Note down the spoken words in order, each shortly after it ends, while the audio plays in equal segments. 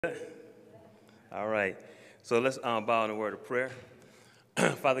All right. So let's bow in a word of prayer.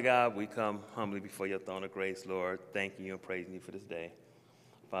 Father God, we come humbly before your throne of grace, Lord, thanking you and praising you for this day.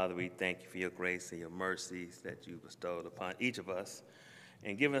 Father, we thank you for your grace and your mercies that you bestowed upon each of us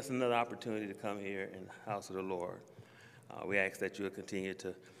and giving us another opportunity to come here in the house of the Lord. We ask that you will continue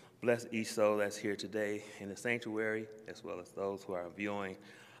to bless each soul that's here today in the sanctuary, as well as those who are viewing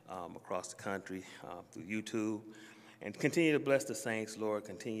across the country through YouTube. And continue to bless the saints, Lord.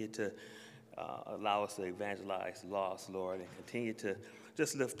 Continue to allow us to evangelize the lost, Lord, and continue to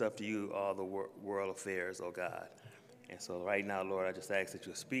just lift up to you all the world affairs, oh God. And so right now, Lord, I just ask that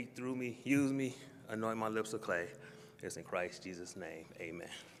you speak through me, use me, anoint my lips of clay. It's in Christ Jesus' name, amen.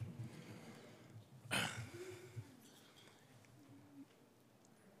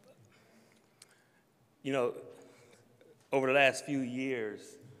 You know, over the last few years,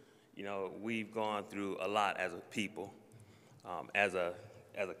 we've gone through a lot as a people, as a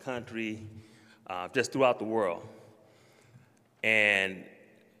country, just throughout the world. And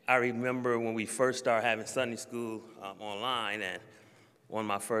I remember when we first started having Sunday school online, and one of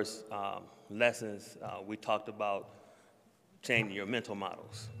my first lessons, we talked about changing your mental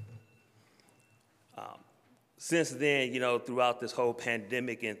models. Since then, throughout this whole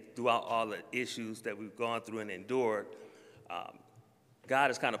pandemic and throughout all the issues that we've gone through and endured, God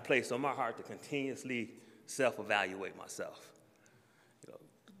has kind of placed on my heart to continuously self-evaluate myself.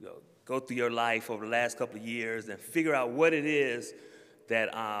 Go through your life over the last couple of years and figure out what it is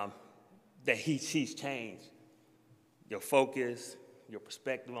that He's changed. Your focus, your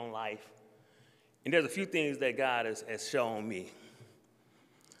perspective on life. And there's a few things that God has shown me.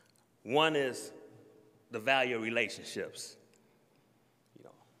 One is the value of relationships.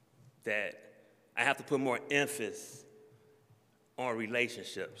 That I have to put more emphasis on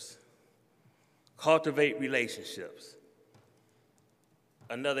relationships. Cultivate relationships.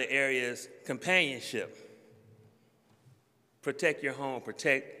 Another area is companionship. Protect your home,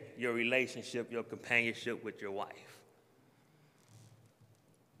 protect your relationship, your companionship with your wife.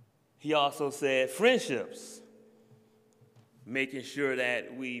 He also said friendships, making sure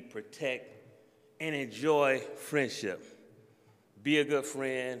that we protect and enjoy friendship. Be a good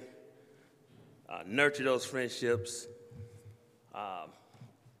friend, nurture those friendships.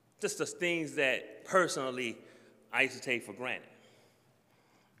 Just the things that personally I used to take for granted.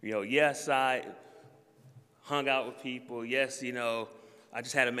 Yes, I hung out with people. Yes, I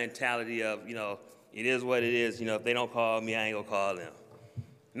just had a mentality of, it is what it is. If they don't call me, I ain't gonna call them.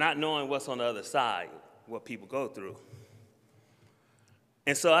 Not knowing what's on the other side, what people go through.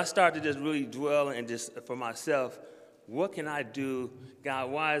 And so I started to just really dwell and just for myself, what can I do? God,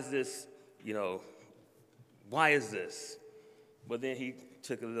 why is this, why is this? But then he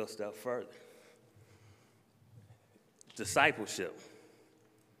took a little step further. Discipleship.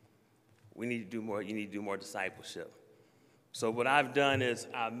 We need to do more. You need to do more discipleship. So what I've done is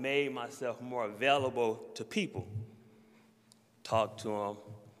I've made myself more available to people. Talk to them,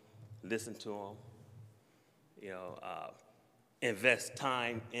 listen to them, invest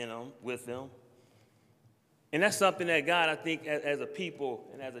time in them, with them. And that's something that God, I think, as a people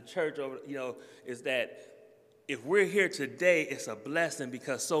and as a church, is that if we're here today, it's a blessing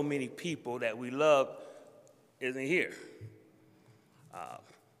because so many people that we love isn't here.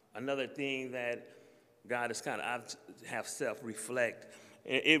 Another thing that God is I have self-reflect.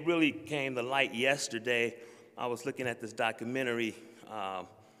 It really came to light yesterday. I was looking at this documentary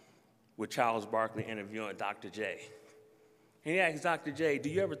with Charles Barkley interviewing Dr. J. And he asked Dr. J, do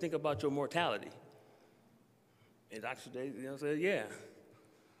you ever think about your mortality? And Dr. J said, yeah.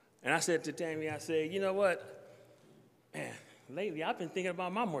 And I said to Tammy, I said, you know what? Man, lately I've been thinking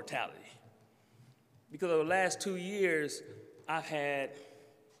about my mortality. Because over the last 2 years, I've had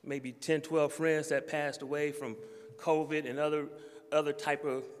maybe 10, 12 friends that passed away from COVID and other type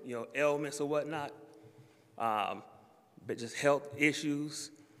of ailments or whatnot, but just health issues.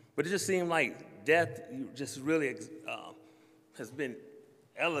 But it just seemed like death just really has been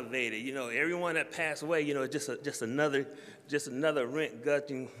elevated. Everyone that passed away, just another rent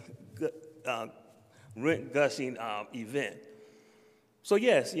gushing event. So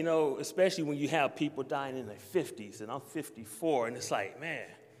yes, especially when you have people dying in their 50s, and I'm 54, and it's like, man,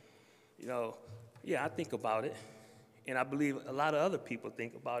 I think about it. And I believe a lot of other people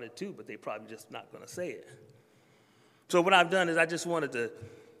think about it too, but they probably just not going to say it. So what I've done is I just wanted to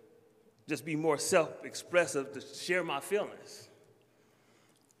just be more self-expressive, to share my feelings.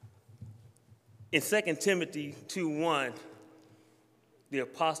 In 2 Timothy 2:1, the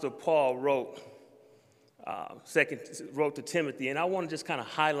Apostle Paul wrote to Timothy, and I want to just kind of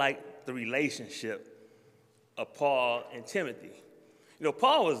highlight the relationship of Paul and Timothy.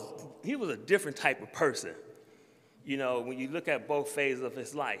 Paul was a different type of person. When you look at both phases of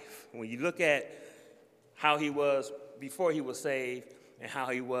his life, when you look at how he was before he was saved and how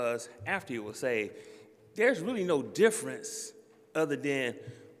he was after he was saved, there's really no difference other than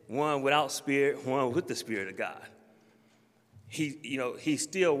one without spirit, one with the Spirit of God. He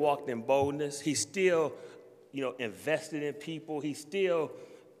still walked in boldness. He still, invested in people. He still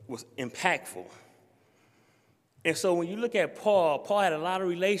was impactful. And so when you look at Paul had a lot of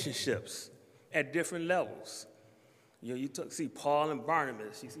relationships at different levels. You see Paul and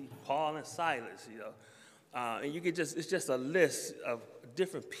Barnabas. You see Paul and Silas, and it's just a list of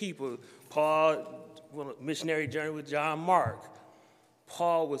different people. Paul, missionary journey with John Mark.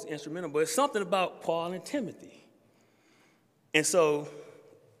 Paul was instrumental, but it's something about Paul and Timothy. And so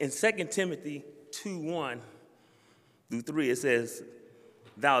in 2 Timothy 2:1-3, it says,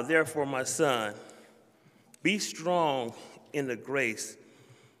 "Thou therefore, my son, be strong in the grace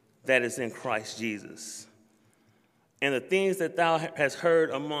that is in Christ Jesus. And the things that thou hast heard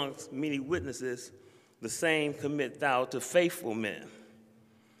amongst many witnesses, the same commit thou to faithful men,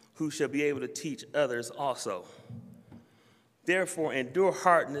 who shall be able to teach others also. Therefore, endure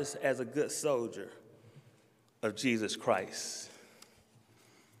hardness as a good soldier of Jesus Christ."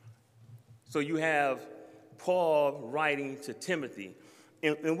 So you have Paul writing to Timothy.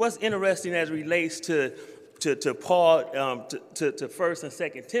 And what's interesting as it relates to Paul, to 1st and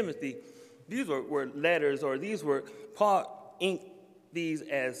 2nd Timothy, these were letters, or these were, Paul inked these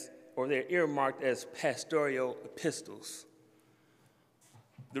they're earmarked as pastoral epistles.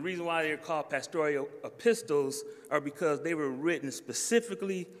 The reason why they're called pastoral epistles are because they were written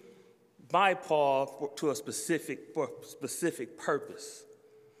specifically by Paul for a specific purpose.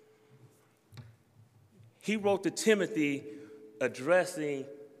 He wrote to Timothy addressing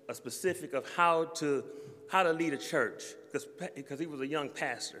a specific of how to lead a church, because he was a young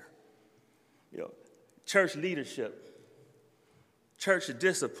pastor. Church leadership, church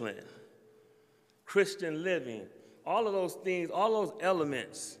discipline, Christian living, all of those things, all those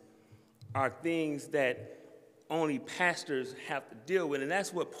elements are things that only pastors have to deal with. And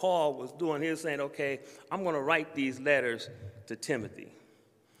that's what Paul was doing. He was saying, okay, I'm going to write these letters to Timothy.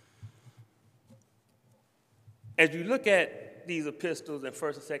 As you look at these epistles in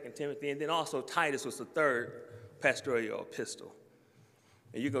 1st and 2nd Timothy, and then also Titus was the third pastoral epistle.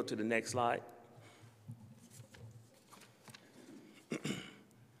 And you go to the next slide.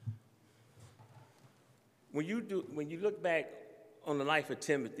 When you look back on the life of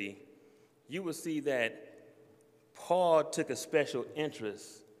Timothy, you will see that Paul took a special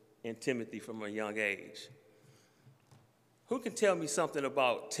interest in Timothy from a young age. Who can tell me something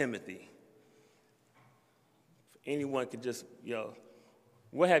about Timothy? Anyone could just,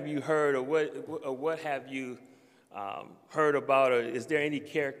 what have you heard, or what have you heard about, or is there any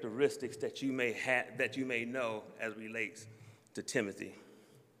characteristics that you may have, that you may know as relates to Timothy?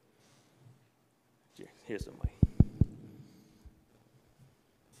 Here's the mic.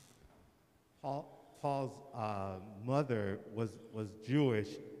 Paul's mother was Jewish,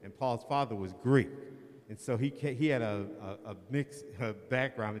 and Paul's father was Greek, and so he had a mixed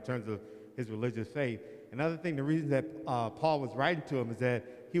background in terms of his religious faith. Another thing, the reason that Paul was writing to him is that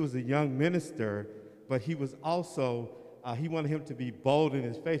he was a young minister, but he was also, he wanted him to be bold in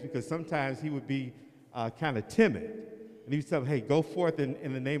his faith, because sometimes he would be kind of timid. And he would tell him, hey, go forth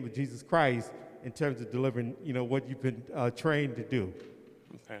in the name of Jesus Christ in terms of delivering, what you've been trained to do.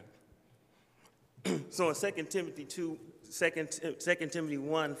 Okay. So in 2 Timothy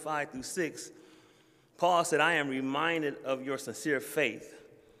 1:5-6, Paul said, "I am reminded of your sincere faith,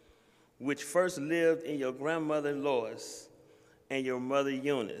 which first lived in your grandmother Lois and your mother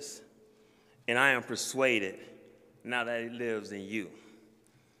Eunice, and I am persuaded now that it lives in you."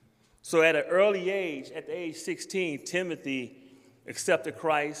 So at an early age, at the age 16, Timothy accepted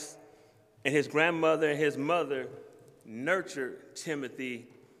Christ, and his grandmother and his mother nurtured Timothy.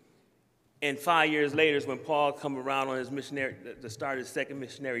 And 5 years later, when Paul come around on his to start his second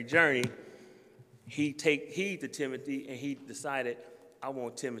missionary journey, he take heed to Timothy, and he decided, I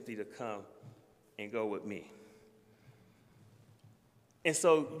want Timothy to come and go with me. And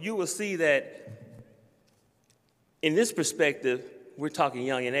so you will see that in this perspective, we're talking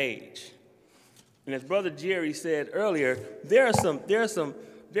young in age. And as Brother Jerry said earlier, there are some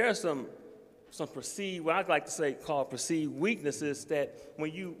perceived, what I'd like to say called perceived weaknesses, that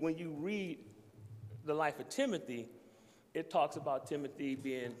when you read the life of Timothy, it talks about Timothy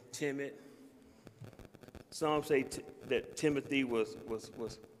being timid. Some say that Timothy was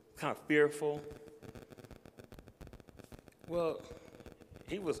kind of fearful. Well,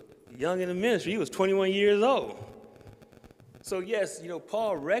 he was young in the ministry. He was 21 years old. So yes,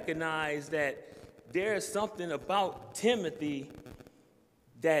 Paul recognized that there is something about Timothy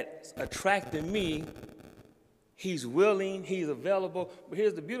that's attracting me. He's willing, he's available. But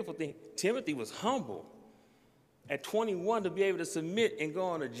here's the beautiful thing. Timothy was humble. At 21, to be able to submit and go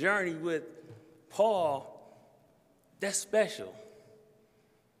on a journey with Paul, that's special.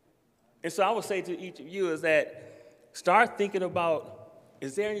 And so I would say to each of you is that start thinking about,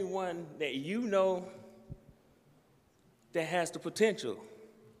 is there anyone that you know that has the potential?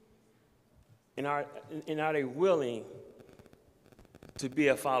 And are they willing to be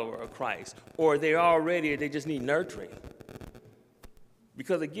a follower of Christ? Or they just need nurturing?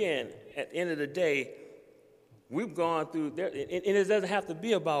 Because again, at the end of the day, we've gone through there, and it doesn't have to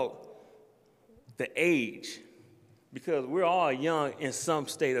be about the age, because we're all young in some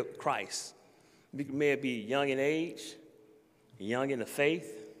state of Christ. We may be young in age, young in the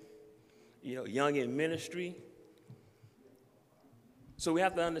faith, young in ministry. So we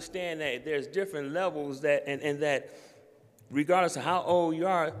have to understand that there's different levels and that regardless of how old you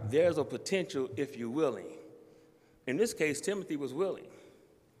are, there's a potential if you're willing. In this case, Timothy was willing.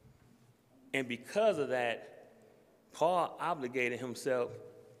 And because of that, Paul obligated himself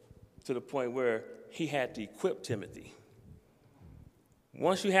to the point where he had to equip Timothy.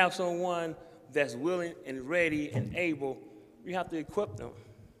 Once you have someone that's willing and ready and able, you have to equip them.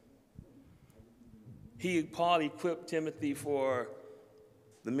 Paul equipped Timothy for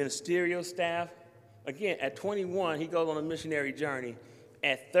the ministerial staff. Again, at 21, he goes on a missionary journey.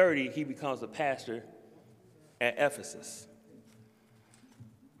 At 30, he becomes a pastor at Ephesus.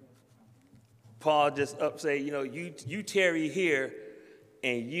 Paul just say, you tarry here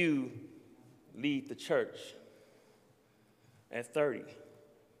and you lead the church. At 30.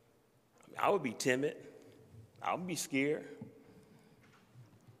 I would be timid. I would be scared.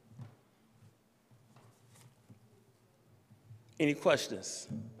 Any questions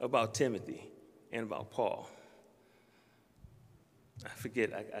about Timothy and about Paul? I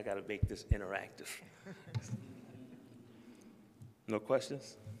forget, I got to make this interactive. No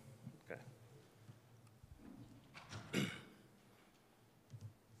questions? Okay.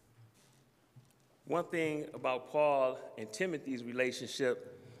 One thing about Paul and Timothy's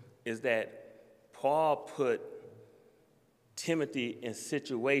relationship is that Paul put Timothy in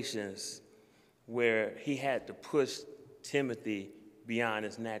situations where he had to push Timothy beyond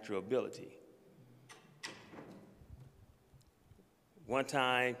his natural ability. One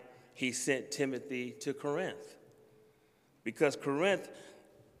time, he sent Timothy to Corinth because Corinth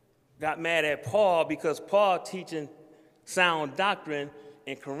got mad at Paul because Paul teaching sound doctrine,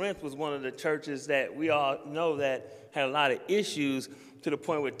 and Corinth was one of the churches that we all know that had a lot of issues to the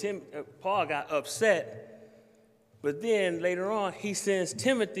point where Paul got upset. But then later on, he sends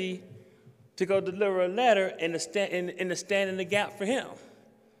Timothy to go deliver a letter and to stand in the gap for him.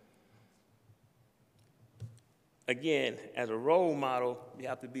 Again, as a role model, you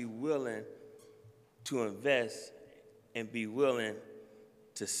have to be willing to invest and be willing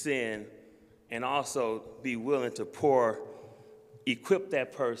to sin, and also be willing to equip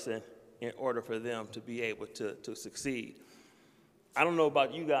that person in order for them to be able to succeed. I don't know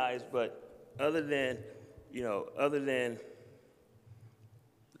about you guys, but other than,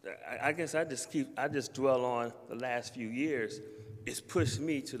 I guess I just dwell on the last few years. It's pushed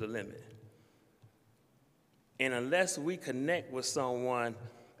me to the limit. And unless we connect with someone,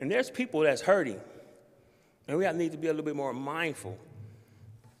 and there's people that's hurting, and we need to be a little bit more mindful,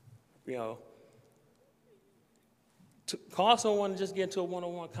 to call someone and just get into a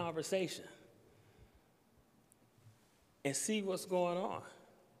one-on-one conversation and see what's going on.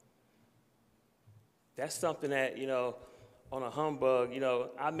 That's something that, on a humbug,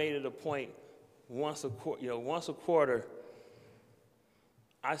 I made it a point once a quarter,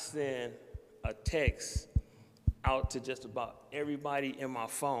 I send a text out to just about everybody in my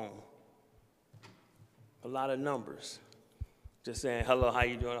phone, a lot of numbers, just saying, hello, how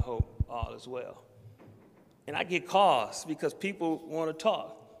you doing? I hope all is well. And I get calls because people want to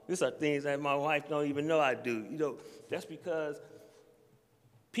talk. These are things that my wife don't even know I do. That's because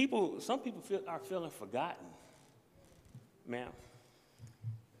some people are feeling forgotten. Ma'am?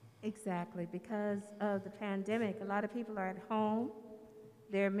 Exactly. Because of the pandemic, a lot of people are at home.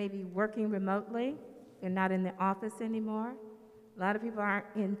 They're maybe working remotely. They're not in the office anymore. A lot of people aren't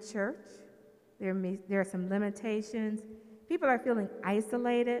in church. There are some limitations. People are feeling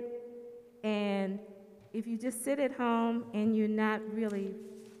isolated. And if you just sit at home and you're not really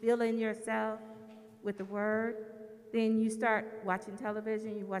filling yourself with the Word, then you start watching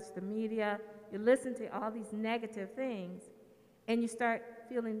television, you watch the media, you listen to all these negative things, and you start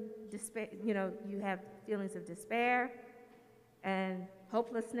feeling despair. You have feelings of despair, and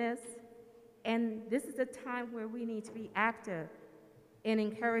hopelessness. And this is a time where we need to be active in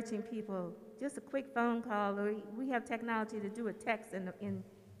encouraging people. Just a quick phone call, or we have technology to do a text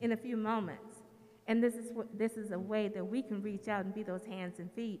in a few moments. And this is a way that we can reach out and be those hands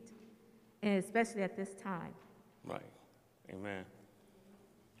and feet, and especially at this time. Right. Amen.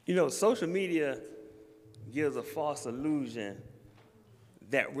 You know, social media gives a false illusion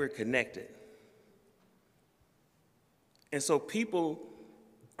that we're connected. And so people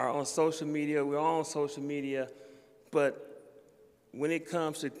are on social media, we're all on social media, but when it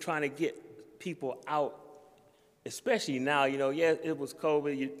comes to trying to get people out, especially now, you know, yeah, it was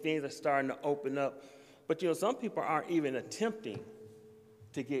COVID, things are starting to open up, but, you know, some people aren't even attempting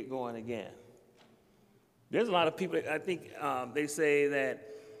to get going again. There's a lot of people, I think they say that,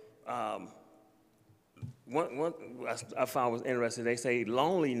 one I found was interesting, they say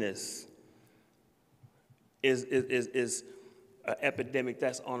loneliness is an epidemic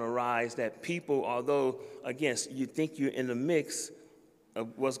that's on a rise, that people, although, again, you think you're in the mix of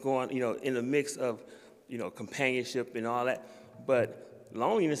what's going, you know, in the mix of, you know, companionship and all that, but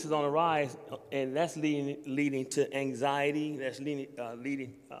loneliness is on the rise, and that's leading to anxiety, that's leading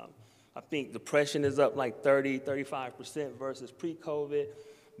I think depression is up like 35% versus pre-COVID.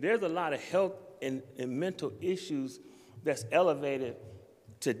 There's a lot of health and mental issues that's elevated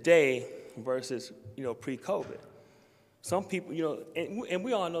today versus, you know, pre-COVID. Some people, you know, and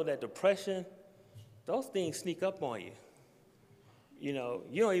we all know that depression, those things sneak up on you. You know,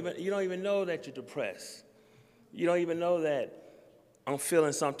 you don't even know that you're depressed. You don't even know that I'm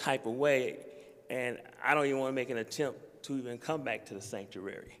feeling some type of way, and I don't even want to make an attempt to even come back to the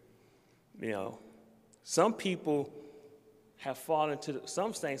sanctuary. You know, some people have fallen to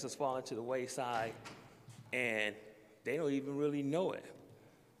some saints have fallen to the wayside, and they don't even really know it.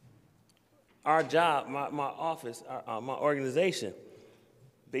 Our job, my office, my organization,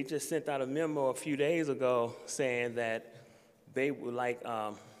 they just sent out a memo a few days ago saying that they would like,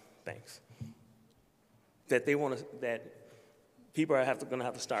 that they want to, that people are going to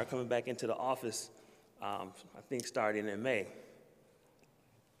have to start coming back into the office, I think starting in May,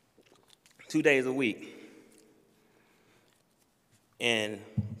 2 days a week. And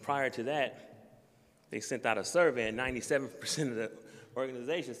prior to that, they sent out a survey, and 97% of the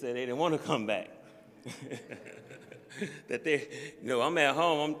organization said they didn't want to come back. That they, you know, I'm at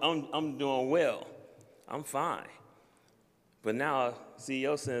home, I'm doing well, I'm fine. But now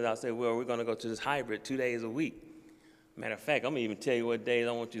CEO sent it out, said, well, we're going to go to this hybrid 2 days a week. Matter of fact, I'm going to even tell you what days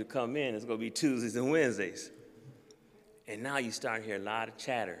I want you to come in. It's going to be Tuesdays and Wednesdays. And now you start to hear a lot of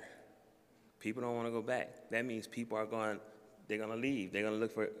chatter. People don't want to go back. That means people are going, they're going to leave. They're going to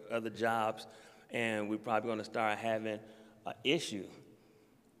look for other jobs, and we're probably going to start having an issue.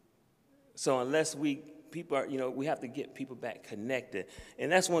 So unless people are, you know, we have to get people back connected.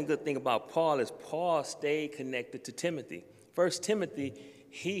 And that's one good thing about Paul is Paul stayed connected to Timothy. First Timothy,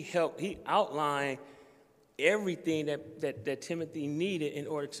 he outlined everything that Timothy needed in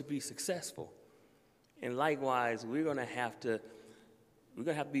order to be successful. And likewise, we're going to have to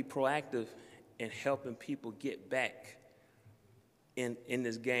be proactive in helping people get back in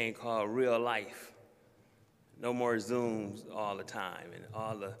this game called real life. No more Zooms all the time and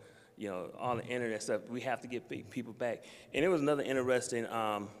all the internet stuff. We have to get people back. And it was another interesting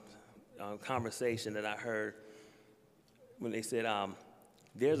conversation that I heard when they said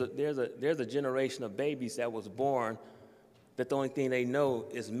there's a generation of babies that was born that the only thing they know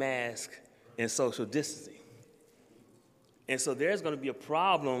is mask and social distancing. And so there's going to be a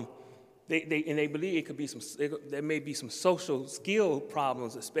problem. They believe it could be there may be some social skill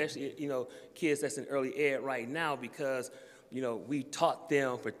problems, especially, you know, kids that's in early ed right now, because, you know, we taught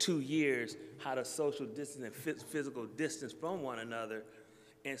them for 2 years how to social distance and physical distance from one another.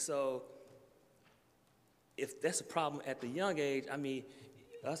 And so if that's a problem at the young age, I mean,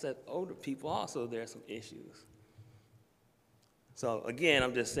 us as older people also, there are some issues. So again,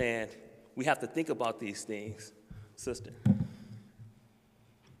 I'm just saying, we have to think about these things. Sister.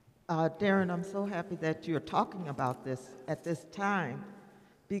 Darren, I'm so happy that you're talking about this at this time,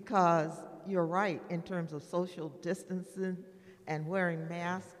 because you're right in terms of social distancing and wearing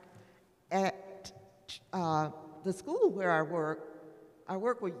masks. At the school where I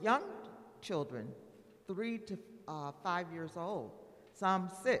work with young children, 3 to 5 years old, some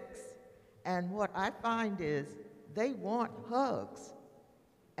 6. And what I find is they want hugs,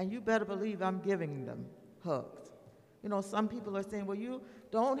 and you better believe I'm giving them hugs. You know, some people are saying, well, you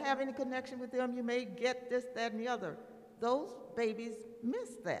don't have any connection with them, you may get this, that, and the other. Those babies miss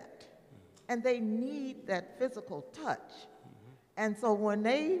that, and they need that physical touch. And so when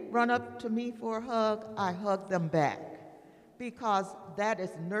they run up to me for a hug, I hug them back, because that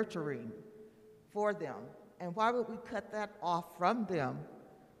is nurturing for them. And why would we cut that off from them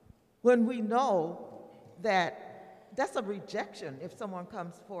when we know that that's a rejection if someone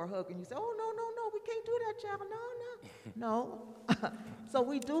comes for a hug and you say, oh, no, no, no, we can't do that, child, no, no. No. So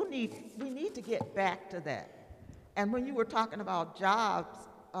we need to get back to that. And when you were talking about jobs,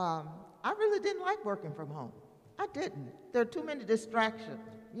 I really didn't like working from home. I didn't. There are too many distractions,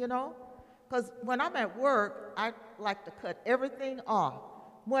 you know? Because when I'm at work, I like to cut everything off.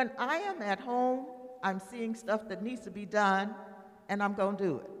 When I am at home, I'm seeing stuff that needs to be done, and I'm going to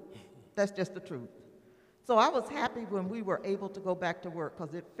do it. That's just the truth. So I was happy when we were able to go back to work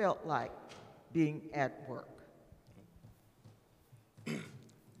because it felt like being at work.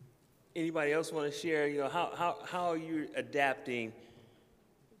 Anybody else want to share, how are you adapting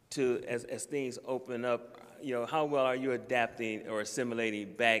to, as things open up, how well are you adapting or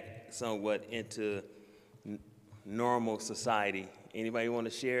assimilating back somewhat into normal society? Anybody want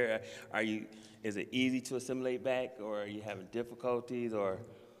to share? Is it easy to assimilate back, or are you having difficulties, or?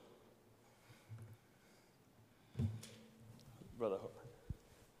 Brother.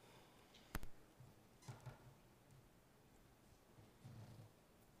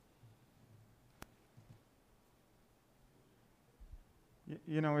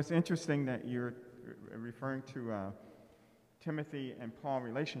 It's interesting that you're referring to Timothy and Paul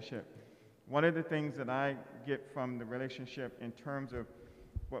relationship. One of the things that I get from the relationship in terms of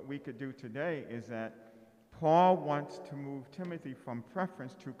what we could do today is that Paul wants to move Timothy from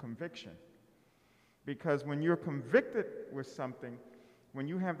preference to conviction. Because when you're convicted with something, when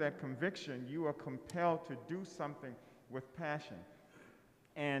you have that conviction, you are compelled to do something with passion.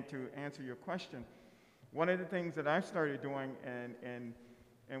 And to answer your question, one of the things that I've started doing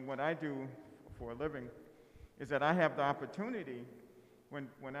and what I do for a living is that I have the opportunity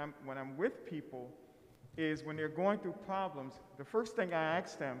when I'm with people is when they're going through problems, the first thing I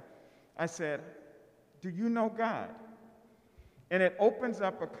ask them, I said, do you know God? And it opens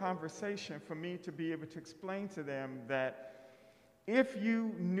up a conversation for me to be able to explain to them that if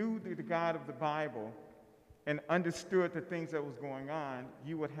you knew the God of the Bible and understood the things that was going on,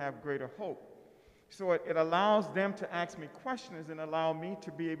 you would have greater hope. So it allows them to ask me questions and allow me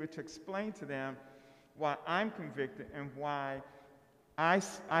to be able to explain to them why I'm convicted and why I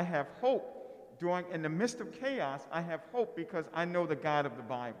have hope. In the midst of chaos, I have hope because I know the God of the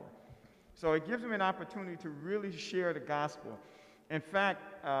Bible. So it gives me an opportunity to really share the gospel. In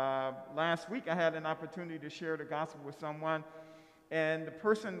fact, last week I had an opportunity to share the gospel with someone, and the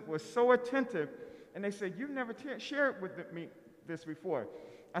person was so attentive, and they said, you've never shared with me this before.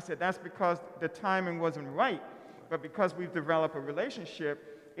 I said, that's because the timing wasn't right, but because we've developed a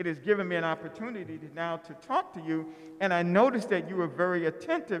relationship, it has given me an opportunity now to talk to you, and I noticed that you were very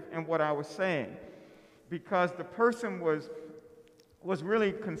attentive in what I was saying, because the person was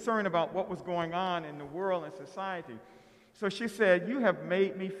really concerned about what was going on in the world and society. So she said, you have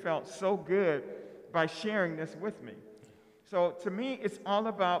made me feel so good by sharing this with me. So to me, it's all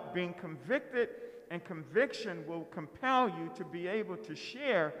about being convicted, and conviction will compel you to be able to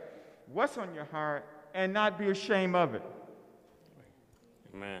share what's on your heart and not be ashamed of it.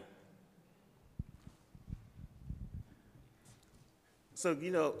 Amen. So,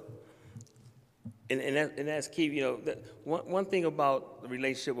 and that's key. One thing about the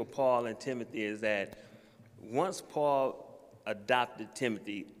relationship with Paul and Timothy is that once Paul adopted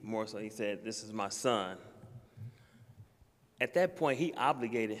Timothy, more so he said, this is my son. At that point, he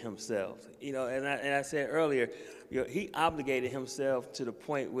obligated himself. And I said earlier, he obligated himself to the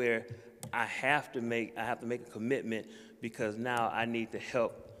point where I have to make a commitment because now I need to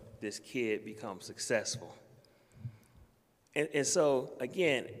help this kid become successful. And so,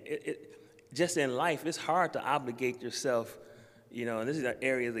 again, just in life, it's hard to obligate yourself, and this is an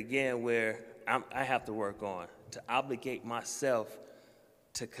area, again, where I have to work on, to obligate myself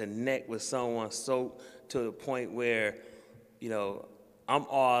to connect with someone so to the point where, I'm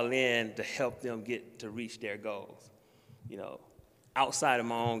all in to help them get to reach their goals, outside of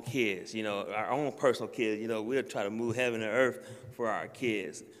my own kids, our own personal kids, we'll try to move heaven and earth for our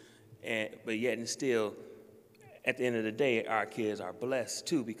kids. But yet and still, at the end of the day, our kids are blessed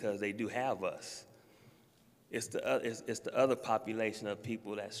too because they do have us. It's the other population of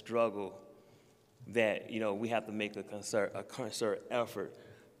people that struggle that, we have to make a concerted effort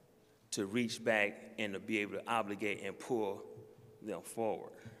to reach back and to be able to obligate and pull them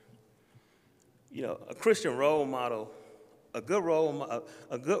forward. A Christian role model, a good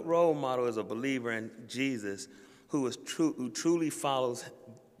role model is a believer in Jesus who truly follows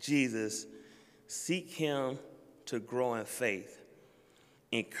Jesus, seek him to grow in faith,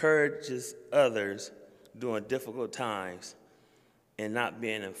 encourages others during difficult times, and not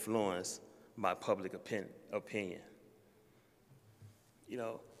being influenced by public opinion.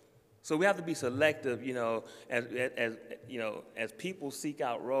 So we have to be selective, as people seek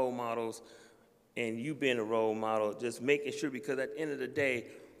out role models, and you being a role model, just making sure, because at the end of the day,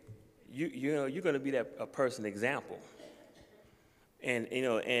 you're going to be a person example. And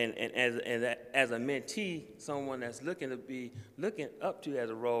as a mentee, someone that's looking up to as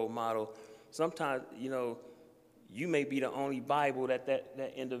a role model, sometimes, you may be the only Bible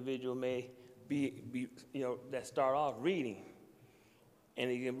that individual may be that start off reading. And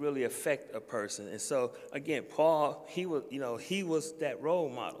it can really affect a person. And so, again, Paul, he was that role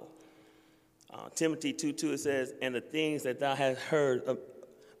model. Timothy 2:2, it says, "And the things that thou hast heard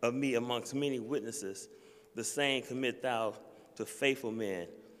of me amongst many witnesses, the same commit thou to faithful men,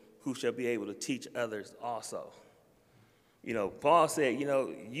 who shall be able to teach others also." Paul said,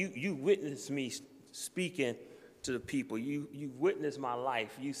 you witness me speaking to the people. You witness my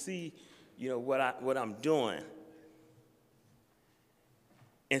life. You see, what I'm doing.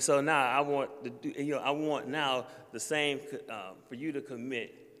 And so now I want now the same for you to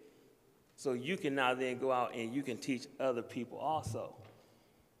commit, so you can now then go out and you can teach other people also.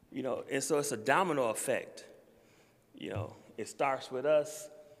 And so it's a domino effect. It starts with us.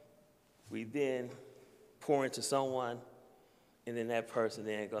 We then pour into someone, and then that person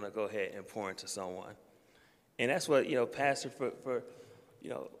then going to go ahead and pour into someone. And that's what pastor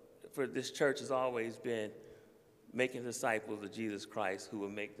for this church has always been. Making disciples of Jesus Christ who will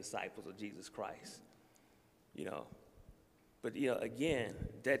make disciples of Jesus Christ, But, again,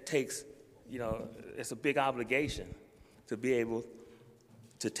 that takes, it's a big obligation to be able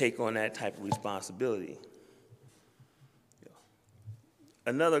to take on that type of responsibility.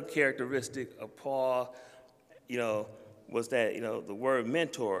 Another characteristic of Paul, was that, the word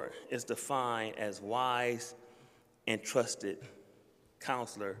mentor is defined as wise and trusted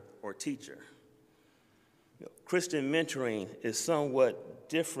counselor or teacher. Christian mentoring is somewhat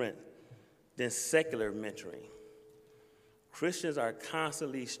different than secular mentoring. Christians are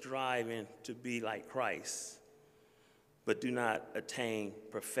constantly striving to be like Christ, but do not attain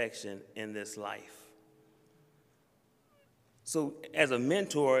perfection in this life. So as a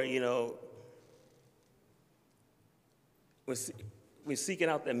mentor, when seeking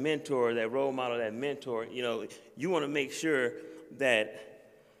out that mentor, that role model, that mentor, you want to make sure that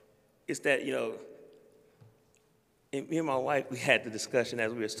it's that, and me and my wife, we had the discussion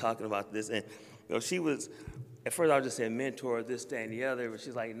as we were talking about this, and she was, at first I was just saying mentor, this, that, and the other, but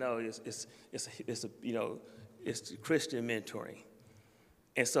she's like, no, it's Christian mentoring.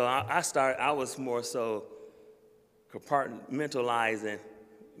 And so I was more so compartmentalizing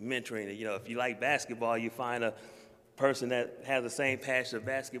mentoring. If you like basketball, you find a person that has the same passion of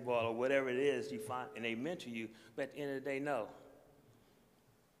basketball or whatever it is, you find, and they mentor you, but at the end of the day, no.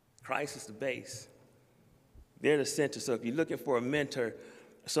 Christ is the base. They're the center. So if you're looking for a mentor,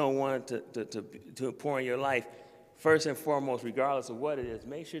 someone to pour in your life, first and foremost, regardless of what it is,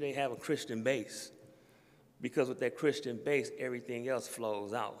 make sure they have a Christian base. Because with that Christian base, everything else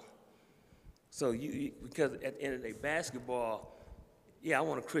flows out. So because at the end of the day, basketball, I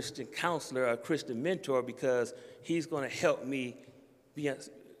want a Christian counselor, a Christian mentor, because he's going to help me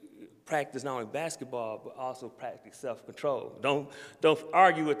practice not only basketball, but also practice self-control. Don't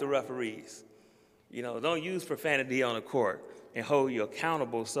argue with the referees. Don't use profanity on the court, and hold you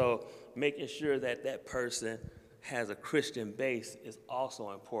accountable. So making sure that person has a Christian base is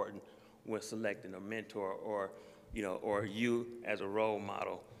also important when selecting a mentor or you as a role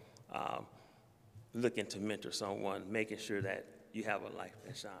model, looking to mentor someone, making sure that you have a life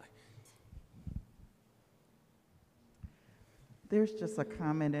that shines. There's just a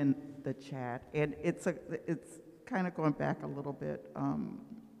comment in the chat, and it's kind of going back a little bit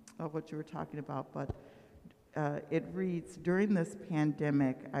of what you were talking about, but it reads, during this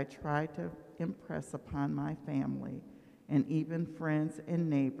pandemic, I try to impress upon my family and even friends and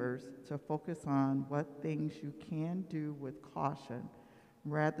neighbors to focus on what things you can do with caution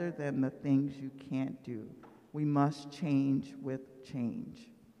rather than the things you can't do. We must change with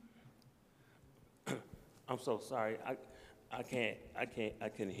change. I'm so sorry. I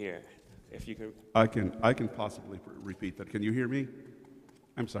couldn't hear. If you could. I can possibly repeat that. Can you hear me?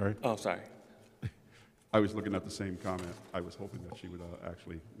 I'm sorry. Oh, sorry. I was looking at the same comment. I was hoping that she would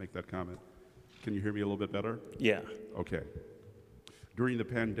actually make that comment. Can you hear me a little bit better? Yeah. Okay. During the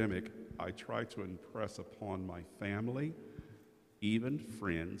pandemic, I tried to impress upon my family, even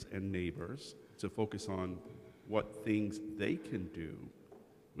friends and neighbors, to focus on what things they can do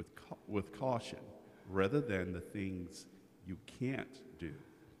with caution rather than the things you can't do.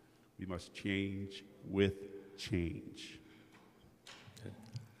 We must change with change.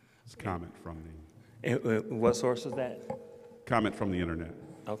 comment from What source was that? the internet.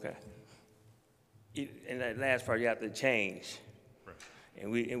 Okay. In that last part, you have to change. Right.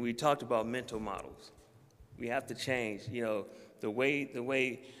 And we talked about mental models. We have to change, the way,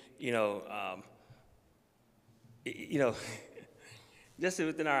 just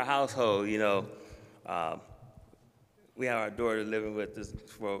within our household, we have our daughter living with us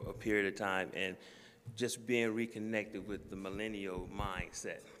for a period of time, and just being reconnected with the millennial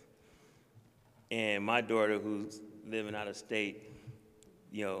mindset. And my daughter, who's living out of state,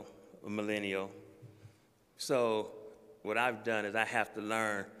 a millennial. So what I've done is I have to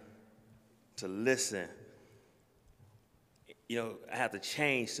learn to listen. I have to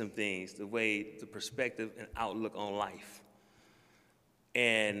change some things, the perspective and outlook on life.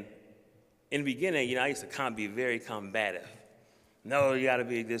 And in the beginning, I used to be very combative. No, you got to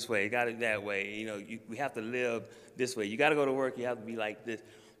be this way, you got to be that way. We have to live this way. You got to go to work, you have to be like this.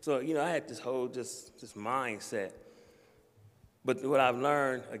 So, I had this whole this mindset. But what I've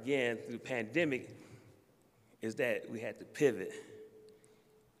learned, again, through the pandemic, is that we had to pivot.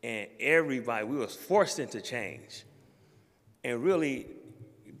 And we was forced into change. And really,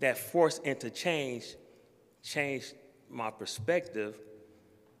 that force into change changed my perspective.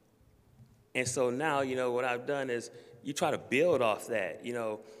 And so now, what I've done is you try to build off that.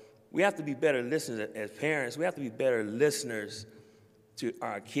 We have to be better listeners as parents. We have to be better listeners to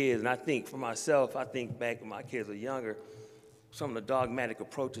our kids. And I think for myself, I think back when my kids were younger, some of the dogmatic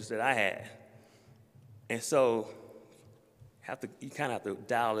approaches that I had. And so you kind of have to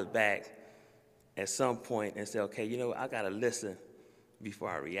dial it back at some point and say, okay, I got to listen before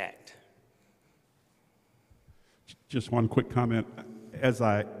I react. Just one quick comment. As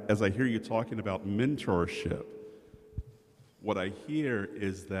I hear you talking about mentorship, what I hear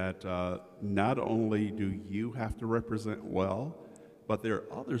is that not only do you have to represent well, but there are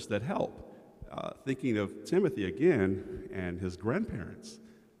others that help. Thinking of Timothy again and his grandparents,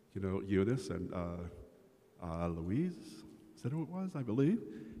 Eunice and Louise, is that who it was, I believe?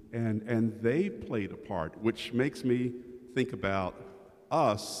 And they played a part, which makes me think about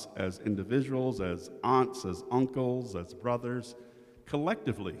us as individuals, as aunts, as uncles, as brothers,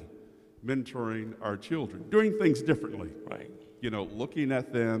 collectively mentoring our children, doing things differently. Right. Looking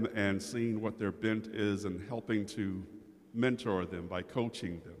at them and seeing what their bent is and helping to mentor them by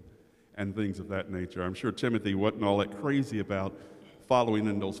coaching them and things of that nature. I'm sure Timothy wasn't all that crazy about following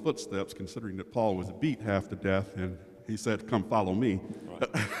in those footsteps, considering that Paul was beat half to death and he said, come follow me.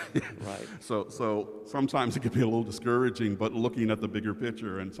 Right. Right. So sometimes it can be a little discouraging, but looking at the bigger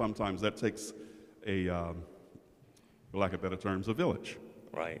picture, and sometimes that takes for lack of better terms, a village.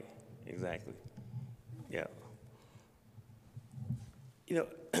 Right, exactly. Yeah.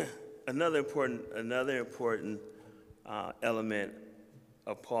 Another important element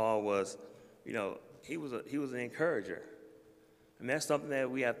of Paul was, he was an encourager. And that's something that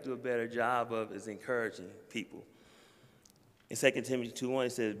we have to do a better job of, is encouraging people. In 2 Timothy 2:1,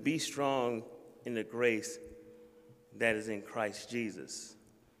 it says, be strong in the grace that is in Christ Jesus.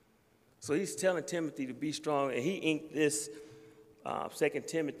 So he's telling Timothy to be strong, and he inked this 2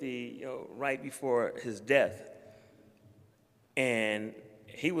 Timothy, right before his death. And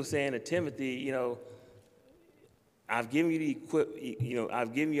he was saying to Timothy, I've given you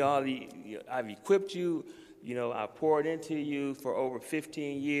I've equipped you, I've poured into you for over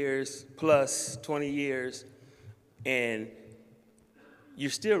 15 years plus 20 years, and you're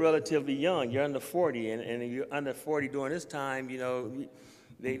still relatively young. You're under 40, and you're under 40 during this time,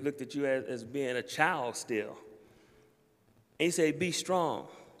 they looked at you as being a child still. And he said, be strong.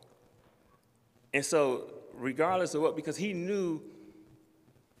 And so regardless of because he knew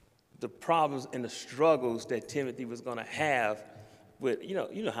the problems and the struggles that Timothy was going to have with, you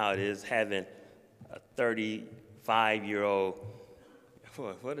know how it is having a 35-year-old.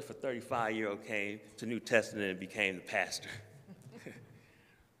 What if a 35-year-old came to New Testament and became the pastor?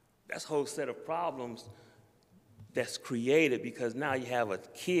 That's a whole set of problems that's created because now you have a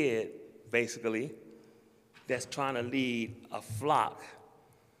kid, basically, that's trying to lead a flock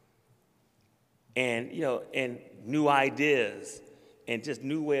and, and new ideas and just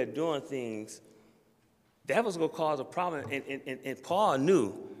new way of doing things. That was going to cause a problem, and Paul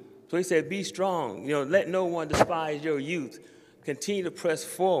knew. So he said, be strong. Let no one despise your youth. Continue to press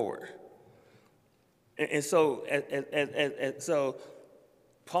forward. And so, so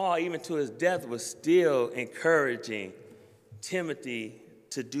Paul, even to his death, was still encouraging Timothy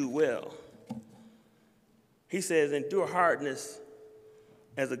to do well. He says, endure hardness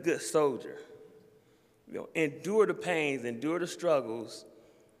as a good soldier. Endure the pains, endure the struggles,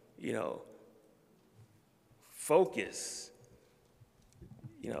 focus,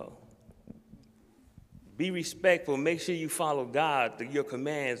 Be respectful. Make sure you follow God, your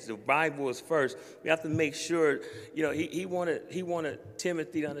commands. The Bible is first. We have to make sure, you know, he wanted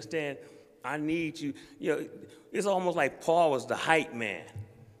Timothy to understand, I need you. You know, it's almost like Paul was the hype man.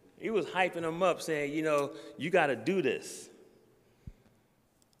 He was hyping him up, saying, you know, you got to do this.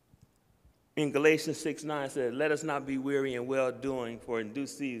 In Galatians 6:9 says, let us not be weary in well-doing, for in due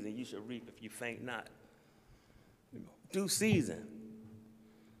season you shall reap if you faint not. Due season.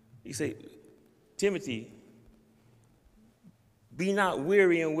 He said, Timothy, be not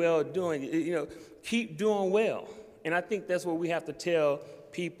weary in well-doing. You know, keep doing well. And I think that's what we have to tell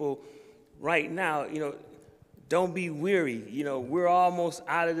people right now. You know, don't be weary. You know, we're almost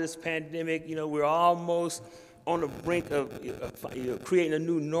out of this pandemic. You know, we're almost on the brink of creating a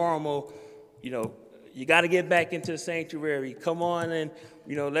new normal. You know, you got to get back into the sanctuary. Come on and,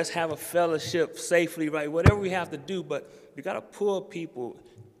 you know, let's have a fellowship safely, right? Whatever we have to do, but you got to pull people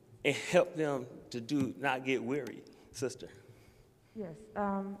and help them to not get weary. Sister. Yes,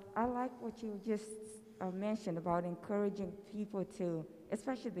 I like what you just mentioned about encouraging people to,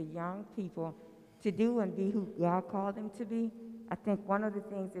 especially the young people, to do and be who God called them to be. I think one of the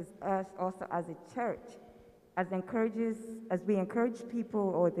things is us also as a church, as we encourage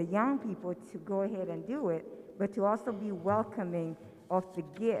people or the young people to go ahead and do it, but to also be welcoming of the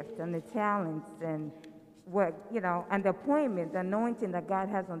gift and the talents and what, you know, and the appointment, the anointing that God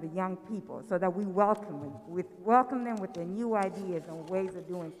has on the young people, so that we welcome them with the new ideas and ways of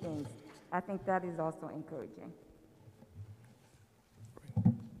doing things. I think that is also encouraging.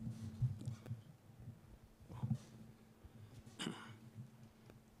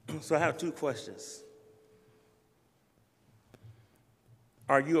 So I have two questions.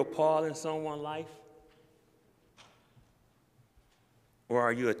 Are you a Paul in someone's life? Or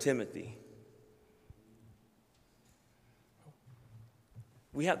are you a Timothy?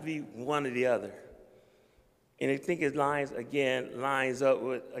 We have to be one or the other. And I think it lines up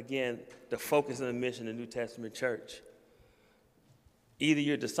with, again, the focus and the mission of the New Testament Church. Either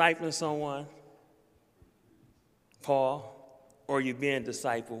you're discipling someone, Paul, or you're being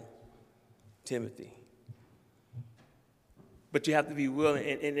disciple, Timothy. But you have to be willing,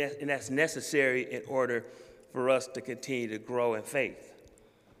 and that's necessary in order for us to continue to grow in faith.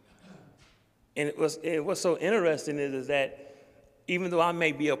 And what's so interesting is that even though I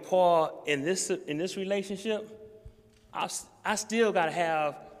may be a Paul in this relationship, I still got to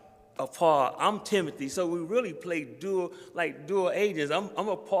have a Paul. I'm Timothy, so we really play dual agents. I'm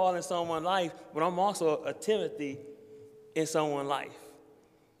a Paul in someone's life, but I'm also a Timothy in someone's life.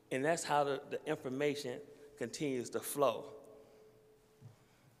 And that's how the information continues to flow.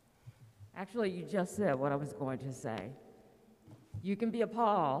 Actually, you just said what I was going to say. You can be a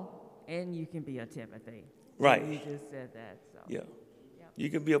Paul and you can be a Timothy. Right. You just said that. So. Yeah. You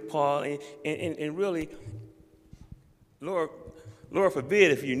can be a Paul, and really, Lord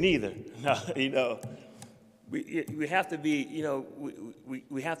forbid if you neither. No, you know, we have to be, you know,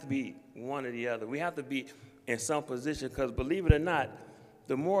 we have to be one or the other. We have to be in some position, because believe it or not,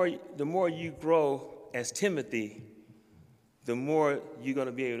 the more you grow as Timothy, the more you're going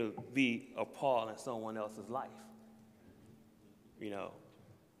to be able to be a Paul in someone else's life. You know,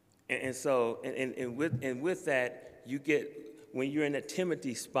 and so with that, you get, when you're in that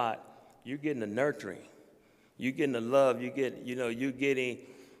Timothy spot, you're getting the nurturing, you're getting the love, you're getting,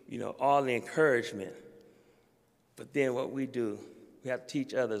 all the encouragement. But then what we do, we have to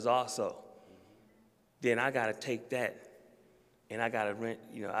teach others also. Then I got to take that, and I got to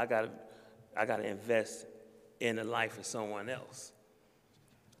I got to invest in the life of someone else.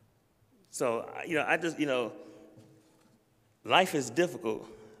 So, life is difficult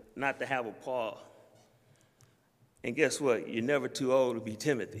not to have a Paul. And guess what? You're never too old to be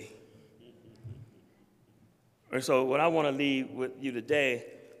Timothy. And so what I want to leave with you today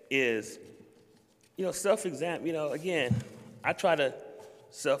is, self-examine. Again, I try to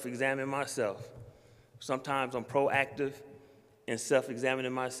self-examine myself. Sometimes I'm proactive in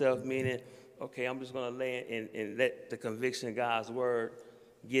self-examining myself, meaning, okay, I'm just going to lay and let the conviction of God's word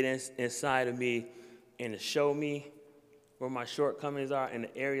get inside of me and to show me where my shortcomings are and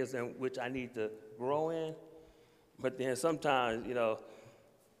the areas in which I need to grow in. But then sometimes,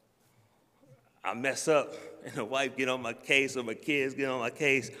 I mess up and the wife get on my case or my kids get on my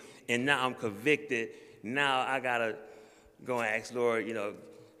case, and now I'm convicted. Now I got to go and ask Lord,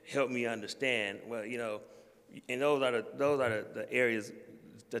 help me understand. Well, and those are the areas,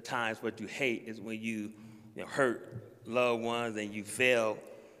 the times what you hate is when you hurt loved ones and you fail,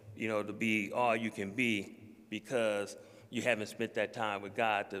 to be all you can be because you haven't spent that time with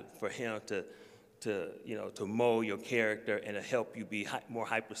God for him to mold your character and to help you be more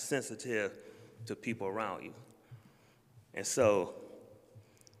hypersensitive to people around you. And so,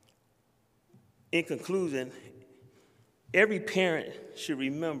 in conclusion, every parent should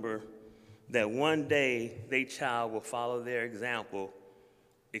remember that one day their child will follow their example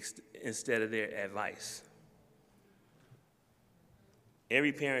instead of their advice.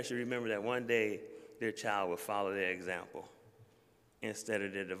 Every parent should remember that one day their child will follow their example instead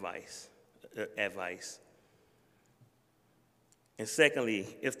of their advice. And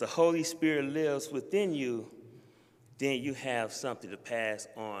secondly, if the Holy Spirit lives within you, then you have something to pass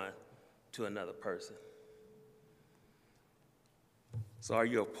on to another person. So are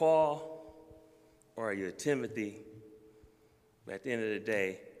you a Paul or are you a Timothy? But at the end of the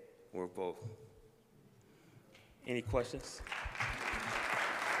day, we're both. Any questions?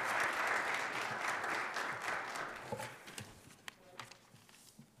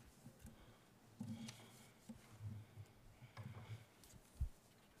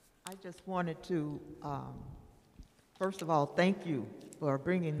 I just wanted to, first of all, thank you for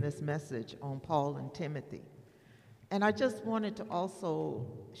bringing this message on Paul and Timothy. And I just wanted to also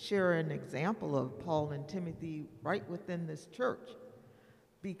share an example of Paul and Timothy right within this church,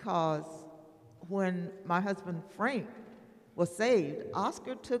 because when my husband Frank was saved,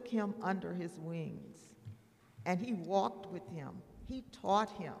 Oscar took him under his wings, and he walked with him. He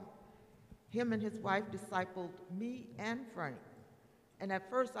taught him. Him and his wife discipled me and Frank. And at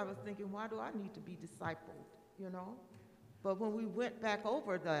first I was thinking, why do I need to be discipled, you know? But when we went back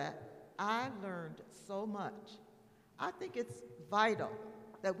over that, I learned so much. I think it's vital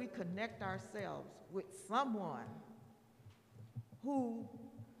that we connect ourselves with someone who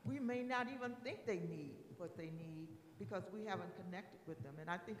we may not even think they need what they need because we haven't connected with them.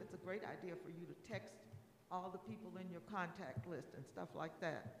 And I think it's a great idea for you to text all the people in your contact list and stuff like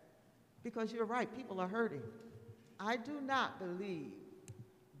that. Because you're right, people are hurting. I do not believe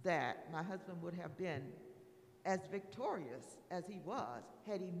that my husband would have been as victorious as he was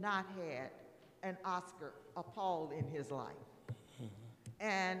had he not had an Oscar, a Paul in his life.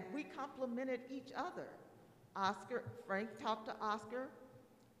 And we complimented each other. Frank talked to Oscar,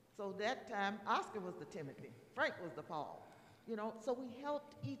 so that time Oscar was the Timothy, Frank was the Paul, you know, so we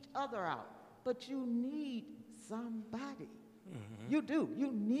helped each other out. But you need somebody. You do.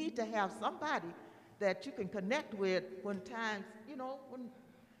 You need to have somebody that you can connect with when times, you know, when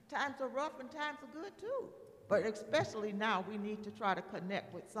times are rough and times are good too. But especially now, we need to try to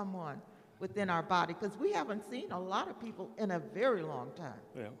connect with someone within our body, because we haven't seen a lot of people in a very long time.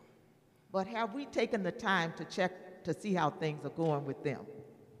 Yeah. But have we taken the time to check to see how things are going with them?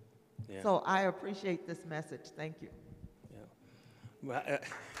 Yeah. So I appreciate this message. Thank you. Yeah. Well,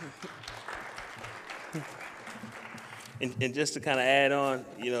 and just to kind of add on,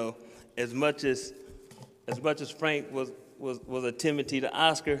 you know, as much as Frank was a Timothy to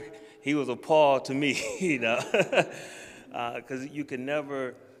Oscar, he was a Paul to me, you know, because you can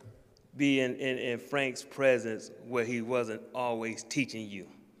never be in Frank's presence where he wasn't always teaching you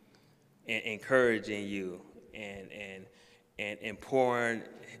and encouraging you and pouring,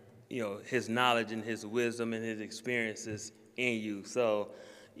 you know, his knowledge and his wisdom and his experiences in you. So,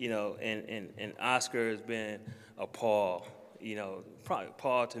 you know, and Oscar has been a Paul, you know, probably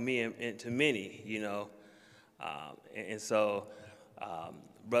Paul to me and to many, you know. So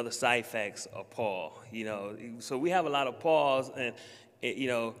Brother Syphax or Paul, you know. So we have a lot of Pauls, and you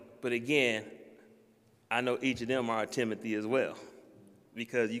know, but again, I know each of them are a Timothy as well,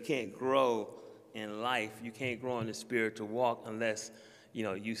 because you can't grow in life, you can't grow in the spiritual walk unless, you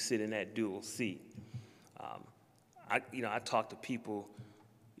know, you sit in that dual seat. I talk to people,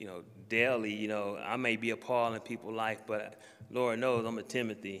 you know, daily. You know, I may be a Paul in people's life, but Lord knows I'm a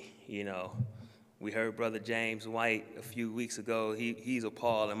Timothy, you know. We heard Brother James White a few weeks ago. He's a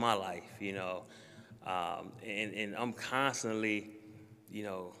Paul in my life, you know. And I'm constantly, you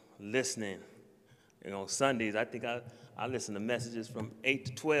know, listening. You know, Sundays, I think I listen to messages from 8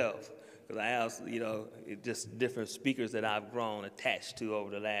 to 12, because I have, you know, just different speakers that I've grown attached to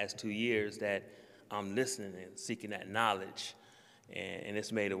over the last 2 years that I'm listening and seeking that knowledge. And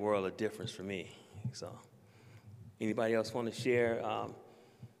it's made a world of difference for me. So anybody else want to share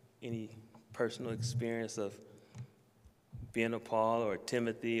any personal experience of being a Paul or a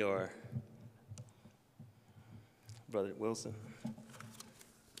Timothy or Brother Wilson?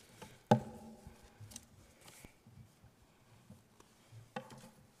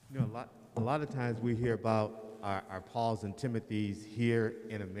 You know, a lot of times we hear about our Pauls and Timothys here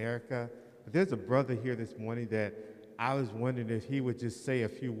in America. But there's a brother here this morning that I was wondering if he would just say a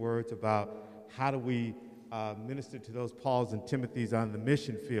few words about how do we minister to those Pauls and Timothys on the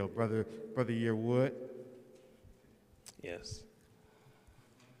mission field, Brother Yearwood. Yes.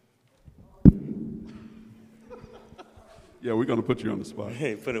 Yeah, we're going to put you on the spot.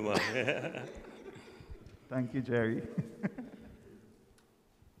 Hey, put him up. Thank you, Jerry.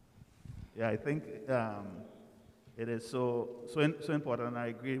 Yeah, I think it is so important, and I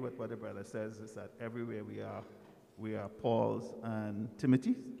agree with what the brother says, is that everywhere we are Paul's and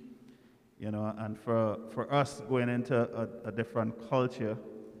Timothy's, and for us going into a different culture,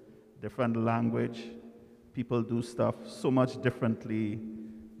 different language, people do stuff so much differently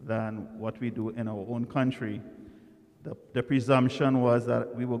than what we do in our own country. The presumption was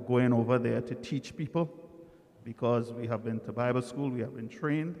that we were going over there to teach people because we have been to Bible school, we have been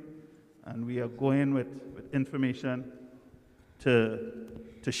trained, and we are going with information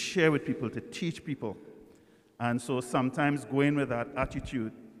to share with people, to teach people. And so sometimes going with that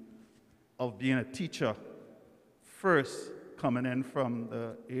attitude of being a teacher, first coming in from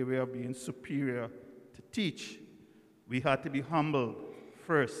the area of being superior to teach, we had to be humbled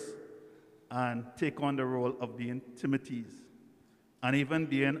first and take on the role of being Timothy's, and even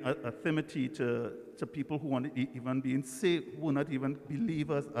being a Timothy to people who weren't even being saved, who were not even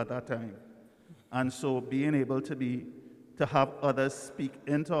believers at that time. And so being able to have others speak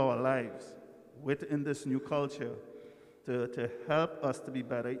into our lives within this new culture to help us to be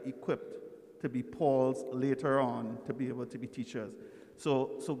better equipped to be Paul's later on, to be able to be teachers.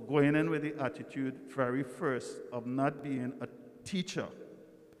 So going in with the attitude very first of not being a teacher,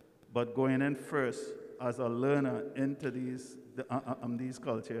 but going in first as a learner into these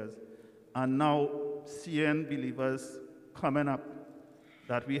cultures, and now seeing believers coming up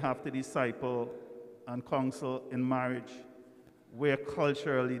that we have to disciple and counsel in marriage, where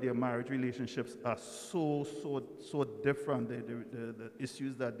culturally their marriage relationships are so different. The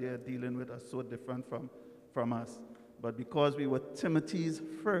issues that they're dealing with are so different from us. But because we were Timothy's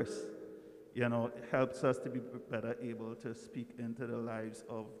first, it helps us to be better able to speak into the lives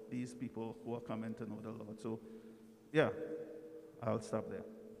of these people who are coming to know the Lord. So, yeah, I'll stop there.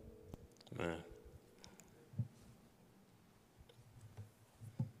 Man.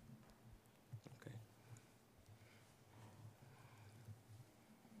 Okay.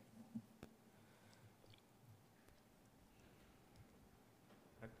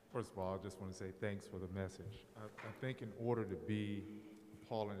 First of all, I just want to say thanks for the message. I think in order to be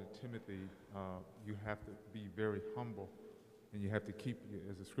Paul and Timothy, you have to be very humble, and you have to keep,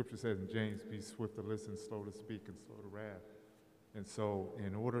 as the scripture says in James, be swift to listen, slow to speak, and slow to wrath. And so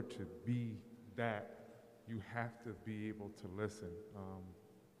in order to be that, you have to be able to listen,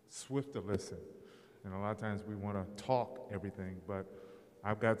 swift to listen. And a lot of times we want to talk everything, but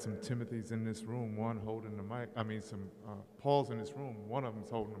I've got some Timothys in this room, one holding the mic. Some Pauls in this room. One of them's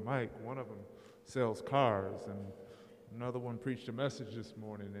holding the mic. One of them sells cars, and another one preached a message this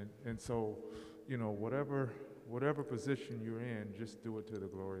morning. And so, whatever position you're in, just do it to the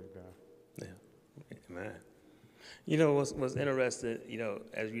glory of God. Yeah, amen. What's interesting,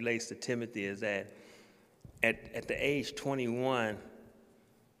 as relates to Timothy is that at the age 21,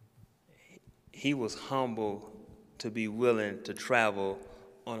 he was humble to be willing to travel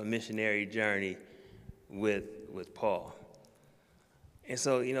on a missionary journey with Paul. And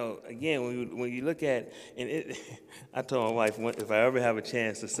so, again, when you look at, I told my wife, if I ever have a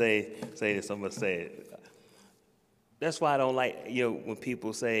chance to say this, I'm going to say it. That's why I don't like, when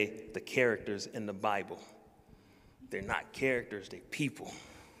people say the characters in the Bible. They're not characters, they're people.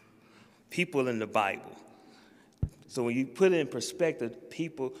 People in the Bible. So when you put it in perspective,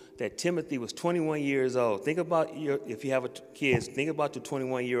 people, that Timothy was 21 years old. Think about if you have kids, think about your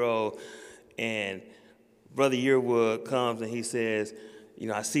 21-year-old, and Brother Yearwood comes and he says,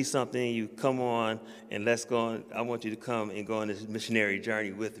 I see something in you, come on, and let's go on. I want you to come and go on this missionary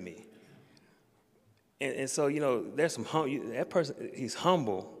journey with me. And so, there's that person, he's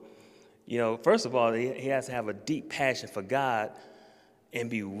humble. First of all, he has to have a deep passion for God and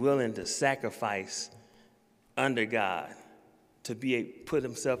be willing to sacrifice under God to put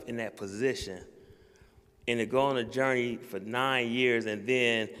himself in that position and to go on a journey for 9 years, and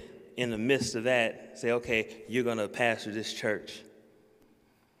then in the midst of that say, okay, you're going to pastor this church.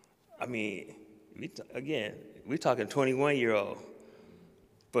 We're talking 21-year-old.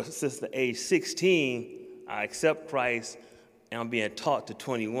 But since the age 16, I accept Christ, and I'm being taught to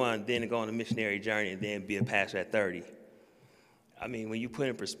 21, then to go on a missionary journey and then be a pastor at 30. When you put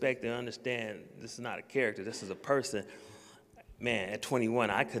in perspective, understand this is not a character, this is a person. Man, at 21,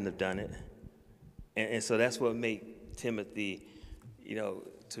 I couldn't have done it. And so that's what made Timothy, to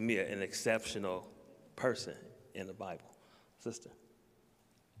me, an exceptional person in the Bible. Sister.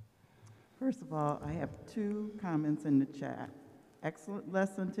 First of all, I have 2 comments in the chat. Excellent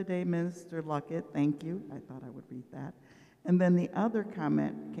lesson today, Minister Luckett. Thank you. I thought I would read that. And then the other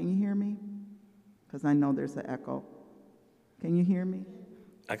comment, can you hear me? Because I know there's an echo. Can you hear me?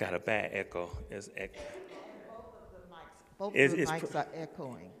 I got a bad echo. It's echo. Both It's- of the it's mics pr- are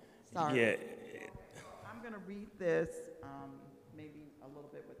echoing. Sorry. Yeah. I'm going to read this, maybe a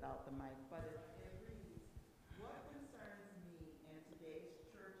little bit without the mic, but it reads, what concerns me in today's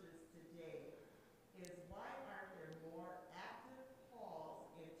churches today is why aren't there more active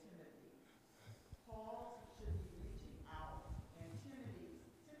Pauls and Timothys? Pauls should be reaching out, and Timothy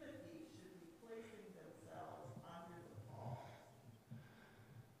should be placing themselves under the Pauls.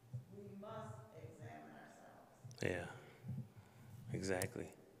 We must examine ourselves. Yeah. Exactly.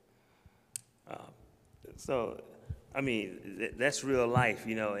 So, I mean, that's real life,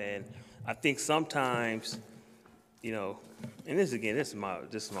 you know, and I think sometimes, you know, and this is my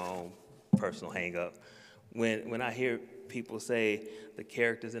own personal hang up. When I hear people say the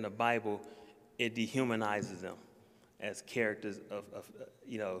characters in the Bible, it dehumanizes them as characters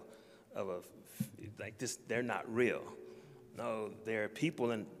like this, they're not real. No, they're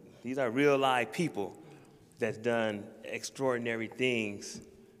people, and these are real live people that's done extraordinary things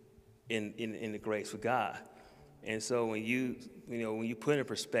in the grace of God. And so when you put in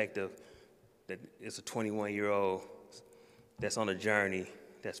perspective that it's a 21-year-old that's on a journey,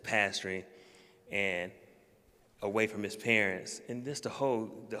 that's pastoring, and away from his parents, and just the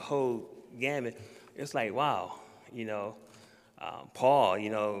whole gamut, it's like, wow, you know, Paul, you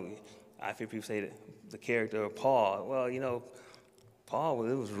know, I hear people say that the character of Paul. Well, you know, Paul,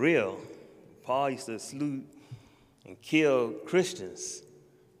 it was real. Paul used to salute and kill Christians,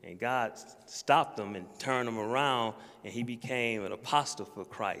 and God stopped them and turned them around, and he became an apostle for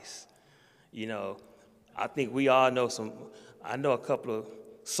Christ. You know, I think we all know I know a couple of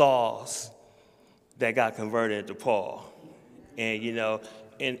Sauls that got converted into Paul. And, you know,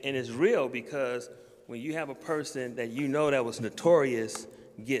 and it's real because when you have a person that you know that was notorious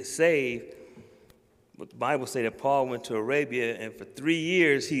get saved, but the Bible says that Paul went to Arabia, and for 3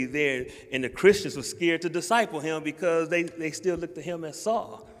 years he there, and the Christians were scared to disciple him because they still looked at him as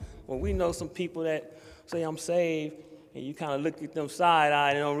Saul. Well, we know some people that say, I'm saved, and you kind of look at them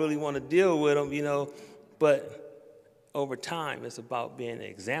side-eyed and don't really want to deal with them, you know. But over time, it's about being an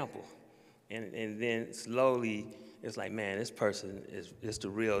example. And then slowly, it's like, man, this person is the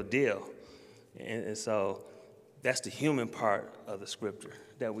real deal. And so that's the human part of the scripture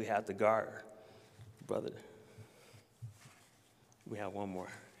that we have to guard. Brother, we have one more.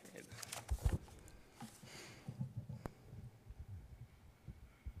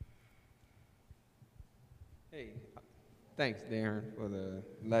 Hey, thanks, Darren, for the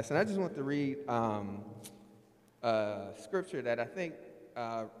lesson. I just want to read scripture that I think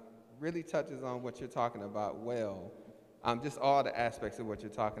really touches on what you're talking about well. Just all the aspects of what you're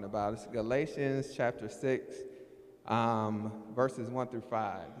talking about. It's Galatians chapter 6, verses 1 through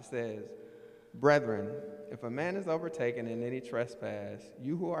 5. It says, Brethren, if a man is overtaken in any trespass,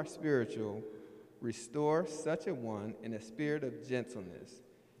 you who are spiritual, restore such a one in a spirit of gentleness,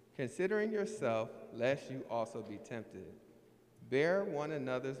 considering yourself, lest you also be tempted. Bear one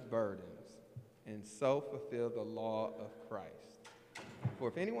another's burdens, and so fulfill the law of Christ. For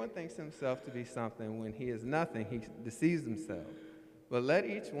if anyone thinks himself to be something when he is nothing, he deceives himself. But let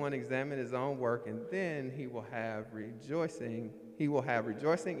each one examine his own work, and then he will have rejoicing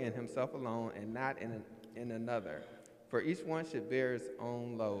in himself alone and not in another. For each one should bear his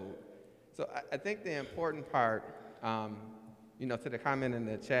own load. So I think the important part, you know, to the comment in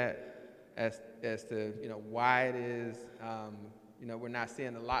the chat as to, you know, why it is, you know, we're not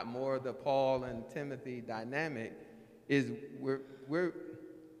seeing a lot more of the Paul and Timothy dynamic is we're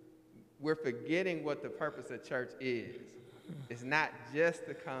forgetting what the purpose of church is. It's not just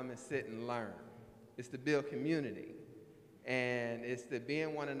to come and sit and learn. It's to build community. And it's to be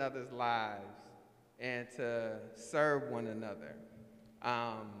in one another's lives and to serve one another.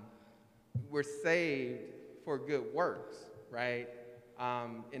 We're saved for good works, right?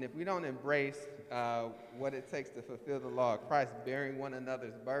 And if we don't embrace what it takes to fulfill the law of Christ, bearing one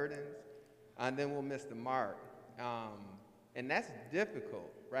another's burdens, then we'll miss the mark. And that's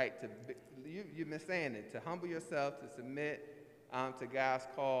difficult, right? You've been saying it, to humble yourself, to submit to God's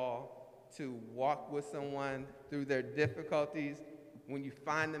call, to walk with someone through their difficulties, when you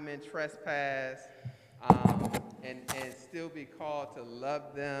find them in trespass, and still be called to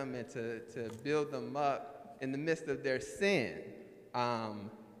love them and to build them up in the midst of their sin.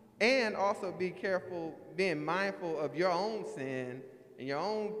 And also be careful, being mindful of your own sin and your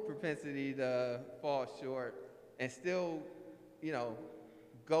own propensity to fall short, and still, you know,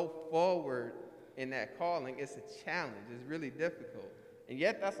 go forward in that calling. It's a challenge. It's really difficult. And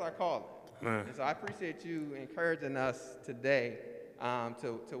yet that's our calling. Man. And so I appreciate you encouraging us today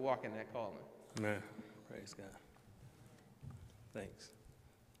to walk in that calling. Man, praise God. Thanks.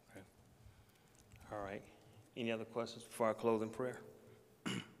 Okay. All right. Any other questions before our closing prayer?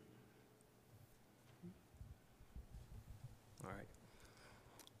 All right.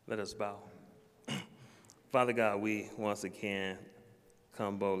 Let us bow. Father God, we once again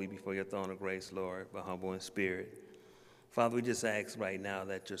come boldly before your throne of grace, Lord, but humble in spirit. Father, we just ask right now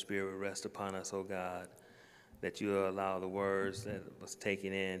that your spirit will rest upon us, oh God, that you will allow the words that was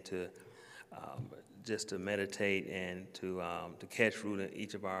taken in to just to meditate and to catch root in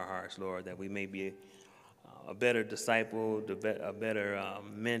each of our hearts, Lord, that we may be a better disciple, a better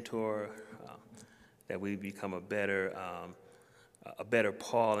mentor, that we become a better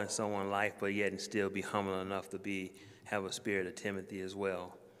Paul in someone's life, but yet and still be humble enough to have a spirit of Timothy as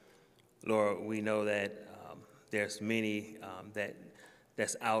well. Lord, we know that there's many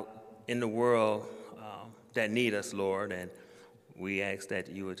that's out in the world that need us, Lord, and we ask that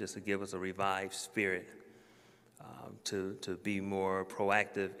you would just give us a revived spirit to be more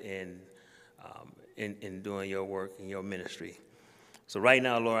proactive in doing your work and your ministry. So right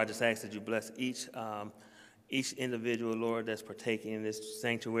now, Lord, I just ask that you bless each individual, Lord, that's partaking in this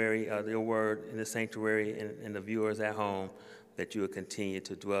sanctuary, your word in this sanctuary, and the viewers at home, that you will continue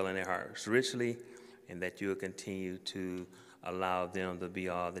to dwell in their hearts richly, and that you will continue to allow them to be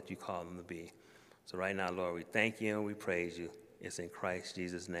all that you call them to be. So right now, Lord, we thank you and we praise you. It's in Christ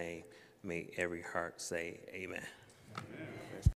Jesus' name. May every heart say amen. Amen.